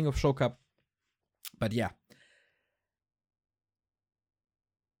become the king of Show Cup. But yeah.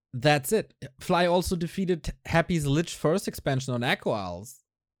 That's it. Fly also defeated Happy's Lich first expansion on Echo Isles.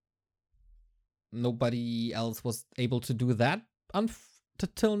 Nobody else was able to do that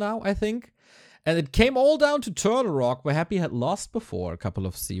until now, I think. And it came all down to Turtle Rock, where Happy had lost before a couple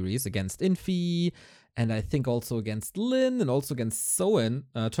of series against Infi, and I think also against Lin, and also against Soin.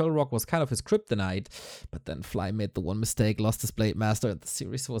 Turtle Rock was kind of his kryptonite, but then Fly made the one mistake, lost his Blade Master, and the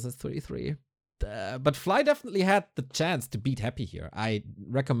series was at 3-3. But Fly definitely had the chance to beat Happy here. I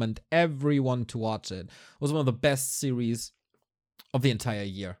recommend everyone to watch it. It was one of the best series of the entire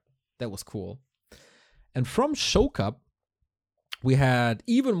year. That was cool. And from Show Cup, we had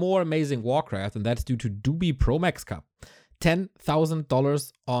even more amazing Warcraft, and that's due to Doubi Pro Max Cup.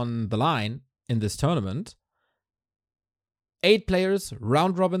 $10,000 on the line in this tournament. 8 players,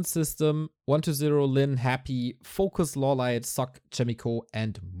 round robin system, 1-0 Lin, Happy, Focus, Lawlight, Sock, Chemico,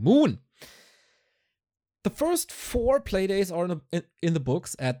 and Moon. The first 4 playdays are in the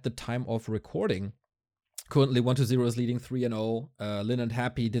books at the time of recording. Currently, 1-0 is leading 3-0. Lin and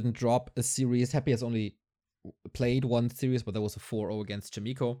Happy didn't drop a series. Happy has only played 1 series, but there was a 4-0 against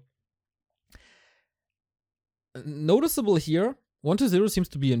Chemico. Noticeable here, 1-0 seems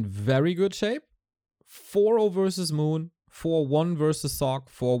to be in very good shape. 4-0 versus Moon, 4-1 versus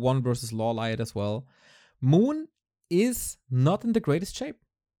Sock, 4-1 versus Lawlight as well. Moon is not in the greatest shape.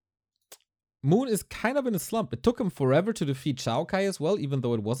 Moon is kind of in a slump. It took him forever to defeat Xiaokai as well, even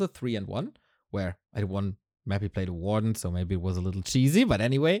though it was a 3-1, where I won. Maybe played a Warden, so maybe it was a little cheesy, but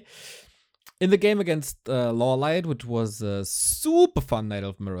anyway. In the game against Lawlight, which was a super fun Night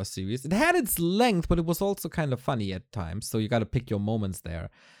of Mirror series, it had its length, but it was also kind of funny at times, so you gotta pick your moments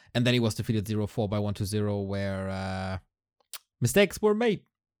there. And then he was defeated 0-4 by 1-0, where mistakes were made.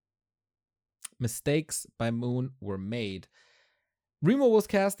 Mistakes by Moon were made. Remo was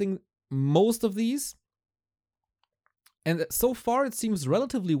casting most of these, and so far it seems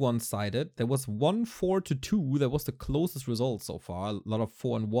relatively one-sided. There was 1-4-2. That was the closest result so far. A lot of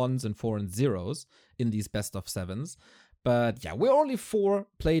 4-1s and 4-0s in these best of 7s. But yeah, we're only 4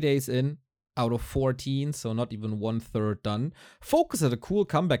 playdays in out of 14, so not even 1/3 done. Focus had a cool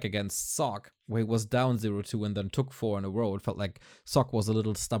comeback against Sock, where he was down 0-2 and then took 4 in a row. It felt like Sock was a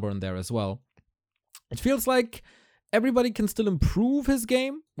little stubborn there as well. It feels like everybody can still improve his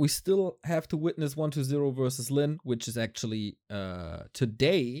game. We still have to witness 1-0 versus Lin, which is actually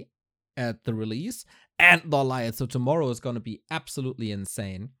today at the release, and Lawlight. So tomorrow is going to be absolutely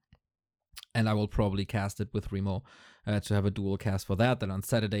insane. And I will probably cast it with Remo to have a dual cast for that. Then on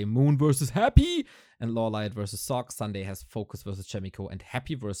Saturday, Moon versus Happy, and Lawlight versus Sock. Sunday has Focus versus Chemico, and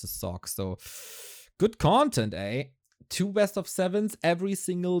Happy versus Sock. So good content, eh? 2 best of 7s every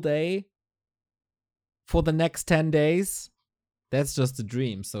single day for the next 10 days. That's just a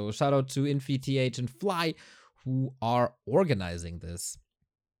dream. So shout out to InfiTH and Fly, who are organizing this.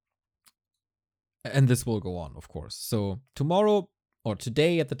 And this will go on, of course. So tomorrow, or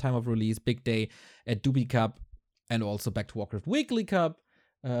today at the time of release, big day at Doubi Cup, and also Back to Warcraft Weekly Cup.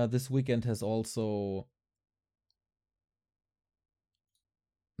 This weekend has also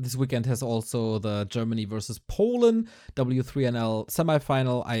the Germany versus Poland W3NL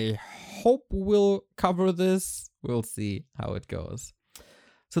semifinal. I hope we'll cover this. We'll see how it goes.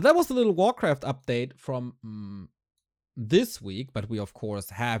 So that was the little Warcraft update from this week, but we of course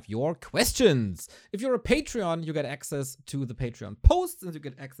have your questions. If you're a Patreon, you get access to the Patreon posts, and you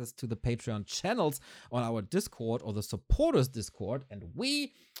get access to the Patreon channels on our Discord, or the supporters Discord. And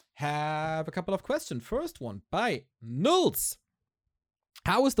we have a couple of questions. First one by Nulls.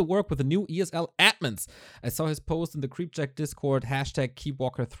 How is the work with the new ESL admins? I saw his post in the Creepjack Discord, hashtag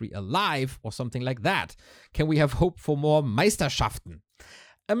KeepWalker3 alive, or something like that. Can we have hope for more Meisterschaften?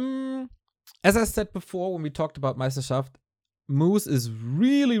 As I said before, when we talked about Meisterschaft, Moose is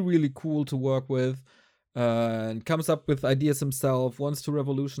really, really cool to work with, and comes up with ideas himself, wants to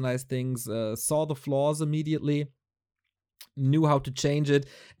revolutionize things, saw the flaws immediately, knew how to change it,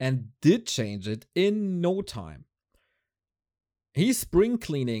 and did change it in no time. He's spring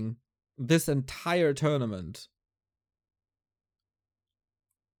cleaning this entire tournament.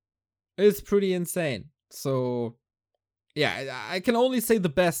 It's pretty insane. So, yeah, I can only say the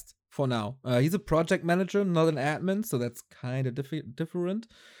best for now. He's a project manager, not an admin, so that's kind of different.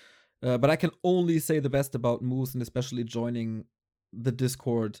 But I can only say the best about Moose, and especially joining the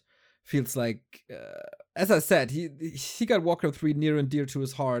Discord feels like, as I said, he got Warcraft 3 near and dear to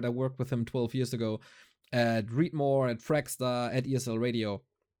his heart. I worked with him 12 years ago at Readmore, at Fragstar, at ESL Radio.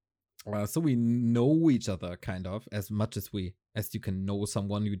 So we know each other kind of as much as you can know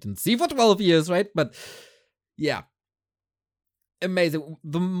someone you didn't see for 12 years, right? But yeah, amazing.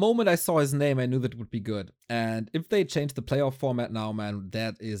 The moment I saw his name, I knew that would be good. And if they change the playoff format now, man,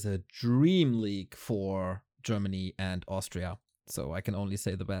 that is a dream league for Germany and Austria. So I can only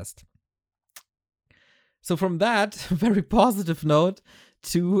say the best. So from that very positive note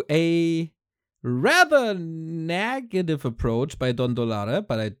to a rather negative approach by Don Dolare,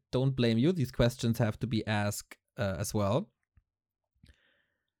 but I don't blame you. These questions have to be asked as well.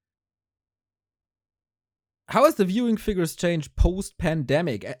 How has the viewing figures changed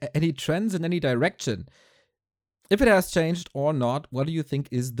post-pandemic? Any trends in any direction? If it has changed or not, what do you think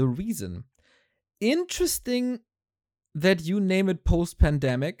is the reason? Interesting that you name it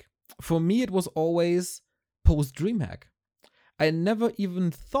post-pandemic. For me, it was always post-DreamHack. I never even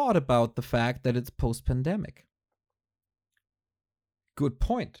thought about the fact that it's post-pandemic. Good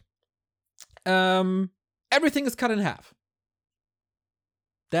point. Everything is cut in half.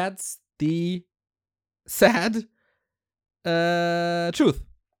 That's the sad truth.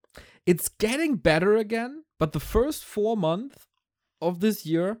 It's getting better again, but the first 4 months of this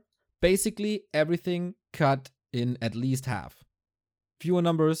year, basically everything cut in at least half. Viewer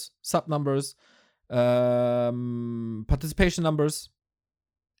numbers, sub numbers, participation numbers,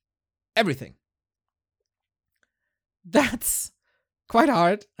 everything. That's quite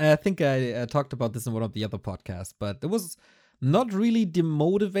hard. I think I talked about this in one of the other podcasts, but it was not really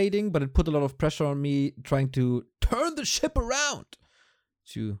demotivating, but it put a lot of pressure on me trying to turn the ship around,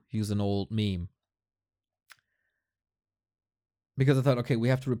 to use an old meme. Because I thought, okay, we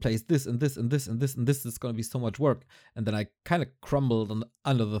have to replace this and this and this and this and this is going to be so much work. And then I kind of crumbled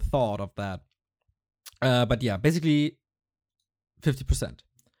under the thought of that. But yeah, basically 50%.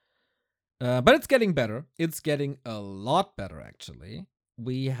 But it's getting better. It's getting a lot better, actually.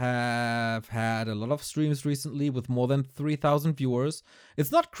 We have had a lot of streams recently with more than 3,000 viewers.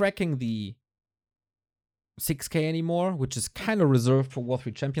 It's not cracking the 6K anymore, which is kind of reserved for War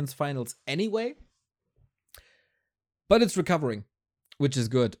 3 Champions finals anyway. But it's recovering, which is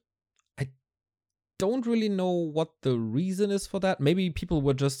good. I don't really know what the reason is for that. Maybe people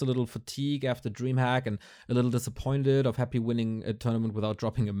were just a little fatigued after DreamHack and a little disappointed of Happy winning a tournament without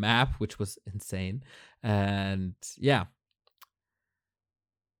dropping a map, which was insane. And yeah.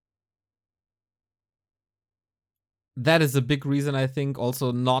 That is a big reason, I think.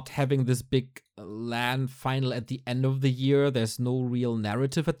 Also, not having this big LAN final at the end of the year. There's no real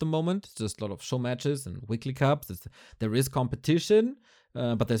narrative at the moment. It's just a lot of show matches and weekly cups. There is competition,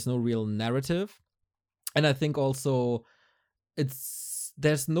 but there's no real narrative. And I think also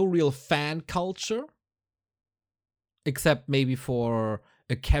there's no real fan culture, except maybe for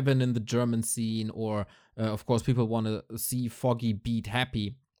a Kevin in the German scene, or of course people want to see Foggy beat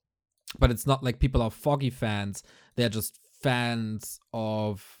Happy. But it's not like people are Foggy fans. They're just fans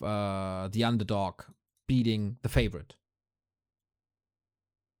of the underdog beating the favorite.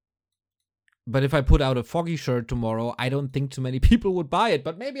 But if I put out a Foggy shirt tomorrow, I don't think too many people would buy it.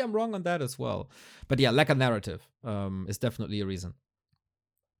 But maybe I'm wrong on that as well. But yeah, lack of narrative is definitely a reason.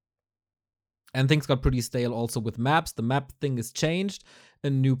 And things got pretty stale also with maps. The map thing is changed. A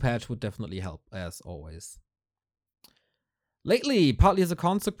new patch would definitely help, as always. Lately, partly as a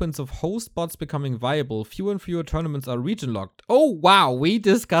consequence of host bots becoming viable, fewer and fewer tournaments are region locked. Oh, wow, we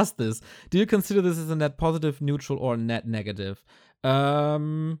discussed this. Do you consider this as a net positive, neutral, or net negative?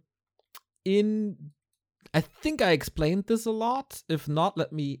 I think I explained this a lot. If not,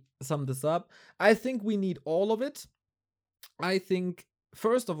 let me sum this up. I think we need all of it. I think,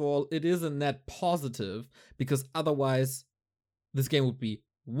 first of all, it is a net positive, because otherwise this game would be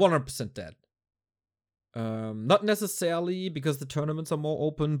 100% dead. Not necessarily because the tournaments are more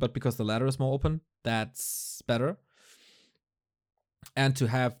open, but because the ladder is more open. That's better. And to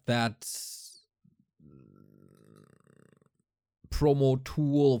have that promo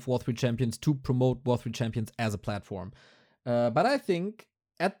tool of War 3 Champions to promote War 3 Champions as a platform. But I think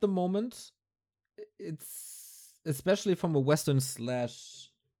at the moment, it's, especially from a Western /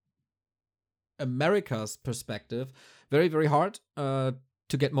 America's perspective, very, very hard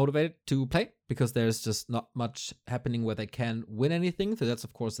to get motivated to play because there's just not much happening where they can win anything. So that's,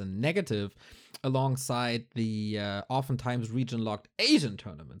 of course, a negative alongside the oftentimes region-locked Asian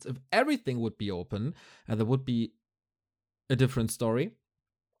tournaments. If everything would be open, there would be a different story.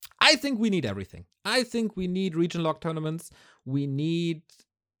 I think we need everything. I think we need region-locked tournaments. We need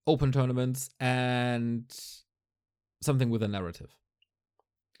open tournaments and something with a narrative.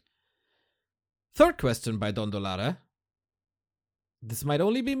 Third question by Don Dolare. This might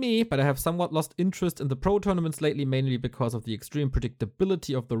only be me, but I have somewhat lost interest in the pro tournaments lately, mainly because of the extreme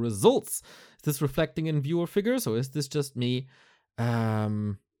predictability of the results. Is this reflecting in viewer figures, or is this just me?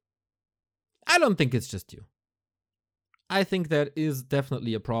 I don't think it's just you. I think that is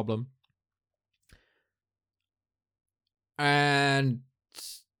definitely a problem. And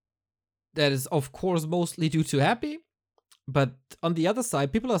that is, of course, mostly due to Happy. But on the other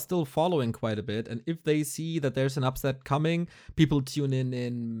side, people are still following quite a bit. And if they see that there's an upset coming, people tune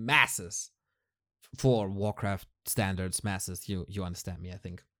in masses for Warcraft standards, masses. You understand me, I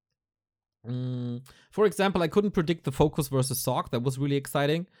think. For example, I couldn't predict the Focus versus Sock. That was really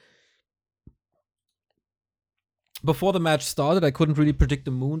exciting. Before the match started, I couldn't really predict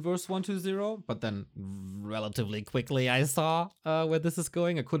the Moon versus 120, but then relatively quickly I saw where this is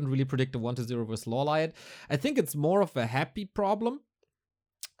going. I couldn't really predict the 120 versus Lawlight. I think it's more of a Happy problem.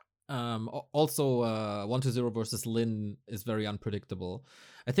 Also, 120 versus Lin is very unpredictable.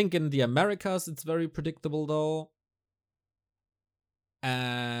 I think in the Americas it's very predictable though.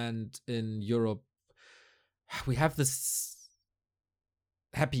 And in Europe, we have this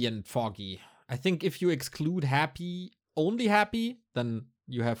Happy and Foggy. I think if you exclude Happy, only Happy, then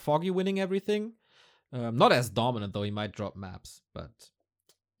you have Foggy winning everything. Not as dominant though, he might drop maps, but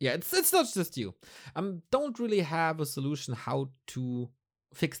yeah, it's not just you. Don't really have a solution how to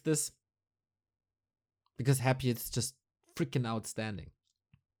fix this because Happy is just freaking outstanding.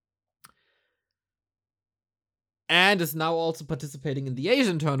 And is now also participating in the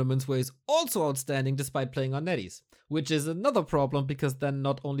Asian tournaments where he's also outstanding despite playing on netties. Which is another problem because then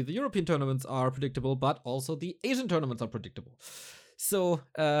not only the European tournaments are predictable, but also the Asian tournaments are predictable. So,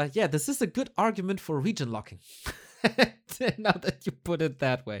 yeah, this is a good argument for region locking. Now that you put it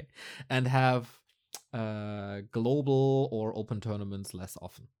that way. And have global or open tournaments less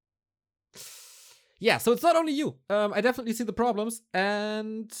often. Yeah, so it's not only you. I definitely see the problems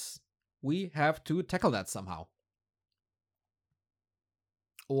and we have to tackle that somehow.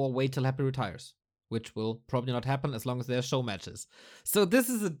 Or wait till Happy retires, which will probably not happen as long as there's show matches. So this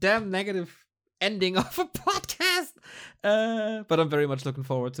is a damn negative ending of a podcast. But I'm very much looking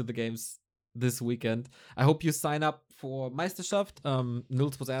forward to the games this weekend. I hope you sign up for Meisterschaft.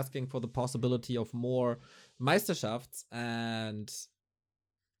 Nils was asking for the possibility of more Meisterschafts. And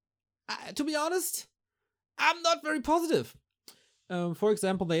to be honest, I'm not very positive. For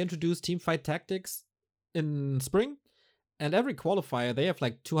example, they introduced teamfight tactics in spring. And every qualifier, they have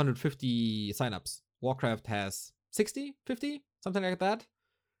like 250 signups. Warcraft has 60, 50, something like that.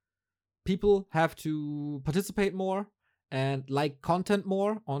 People have to participate more and like content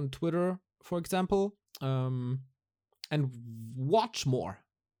more on Twitter, for example, and watch more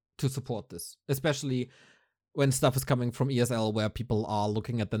to support this, especially when stuff is coming from ESL where people are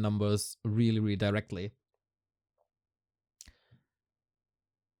looking at the numbers really, really directly.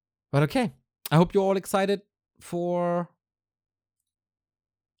 But okay, I hope you're all excited for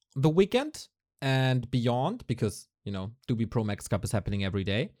the weekend and beyond, because, you know, Doubi Pro Max Cup is happening every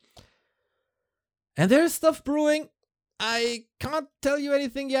day. And there's stuff brewing. I can't tell you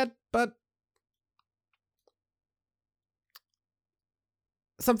anything yet, but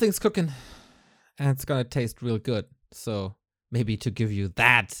something's cooking and it's gonna taste real good. So maybe to give you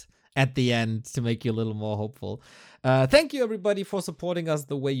that at the end to make you a little more hopeful. Thank you everybody for supporting us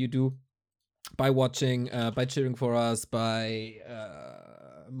the way you do, by watching, by cheering for us, by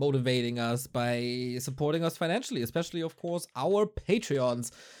motivating us, by supporting us financially, especially, of course, our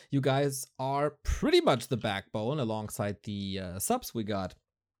Patreons. You guys are pretty much the backbone alongside the subs we got.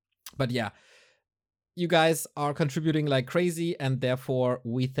 But yeah, you guys are contributing like crazy, and therefore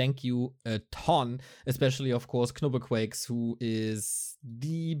we thank you a ton, especially, of course, Knubbequakes, who is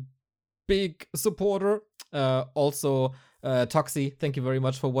the big supporter. Also, Toxie, thank you very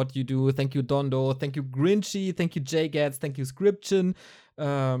much for what you do. Thank you, Dondo. Thank you, Grinchy. Thank you, JGats. Thank you, Scription.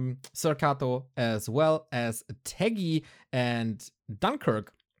 Circato, as well as Teggy and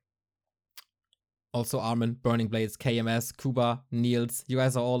Dunkirk. Also, Armin, Burning Blades, KMS, Kuba, Niels. You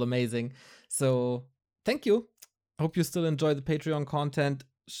guys are all amazing. So, thank you. I hope you still enjoy the Patreon content.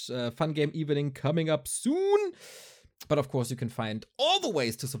 Fun game evening coming up soon. But of course, you can find all the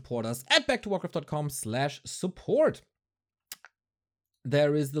ways to support us at backtowarcraft.com/support.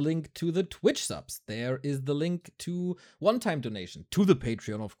 There is the link to the Twitch subs. There is the link to one-time donation, to the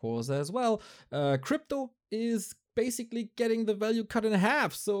Patreon, of course, as well. Crypto is basically getting the value cut in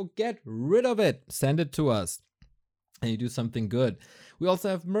half, so get rid of it. Send it to us, and you do something good. We also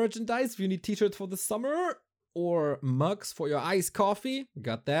have merchandise. If you need t-shirts for the summer or mugs for your iced coffee,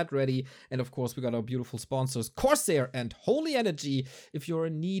 got that ready. And of course, we got our beautiful sponsors, Corsair and Holy Energy. If you're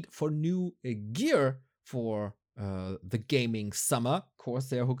in need for new gear for the gaming summer,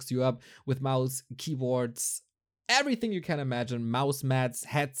 Corsair hooks you up with mouse, keyboards, everything you can imagine, mouse mats,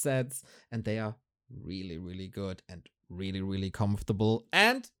 headsets, and they are really, really good and really, really comfortable.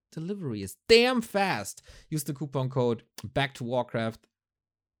 And delivery is damn fast. Use the coupon code BackToWarcraft.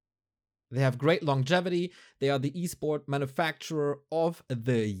 They have great longevity. They are the esport manufacturer of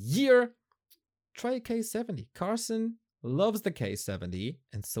the year. Try a K70. Carson loves the K70,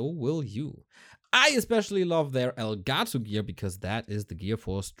 and so will you. I especially love their Elgato gear because that is the gear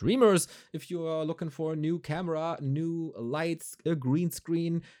for streamers. If you are looking for a new camera, new lights, a green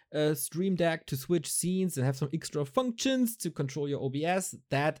screen, a stream deck to switch scenes and have some extra functions to control your OBS,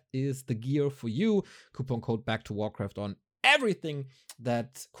 that is the gear for you. Coupon code BackToWarcraft on everything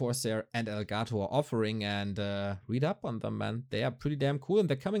that Corsair and Elgato are offering, and read up on them, man. They are pretty damn cool, and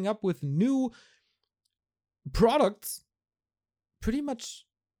they're coming up with new products pretty much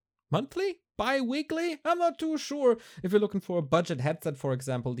monthly, bi-weekly. I'm not too sure. If you're looking for a budget headset, for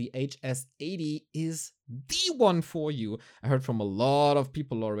example, the HS80 is the one for you. I heard from a lot of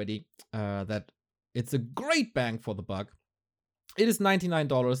people already that it's a great bang for the buck. It is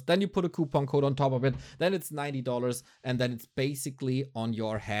 $99, then you put a coupon code on top of it, then it's $90, and then it's basically on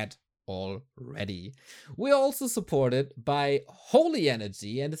your head already. We're also supported by Holy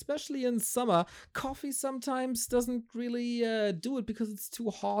Energy, and especially in summer, coffee sometimes doesn't really do it because it's too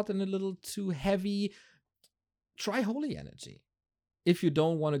hot and a little too heavy. Try Holy Energy. If you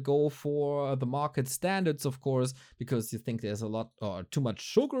don't want to go for the market standards, of course, because you think there's a lot or too much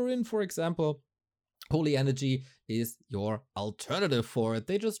sugar in, for example, Holy Energy is your alternative for it.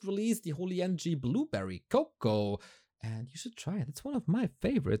 They just released the Holy Energy Blueberry Cocoa, and you should try it. It's one of my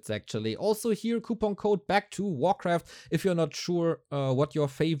favorites, actually. Also here, coupon code BackToWarcraft. If you're not sure what your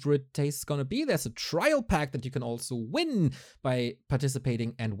favorite taste is going to be, there's a trial pack that you can also win by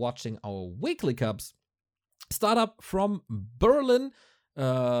participating and watching our weekly cups. Startup from Berlin.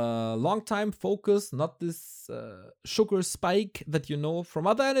 Long time focus, not this sugar spike that you know from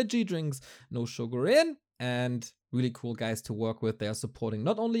other energy drinks. No sugar in, and really cool guys to work with. They are supporting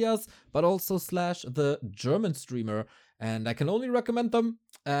not only us, but also Slash, the German streamer, and I can only recommend them.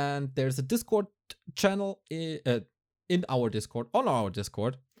 And there's a Discord channel in our Discord, on our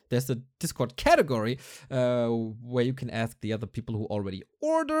Discord. There's a Discord category where you can ask the other people who already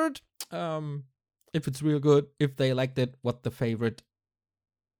ordered if it's real good, if they liked it, what the favorite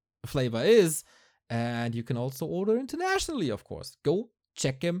flavor is, and you can also order internationally, of course. Go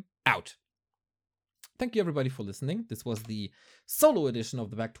check him out. Thank you everybody for listening. This was the solo edition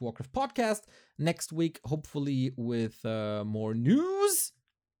of the Back to Warcraft podcast. Next week, hopefully with more news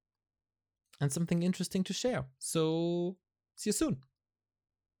and something interesting to share. So see you soon.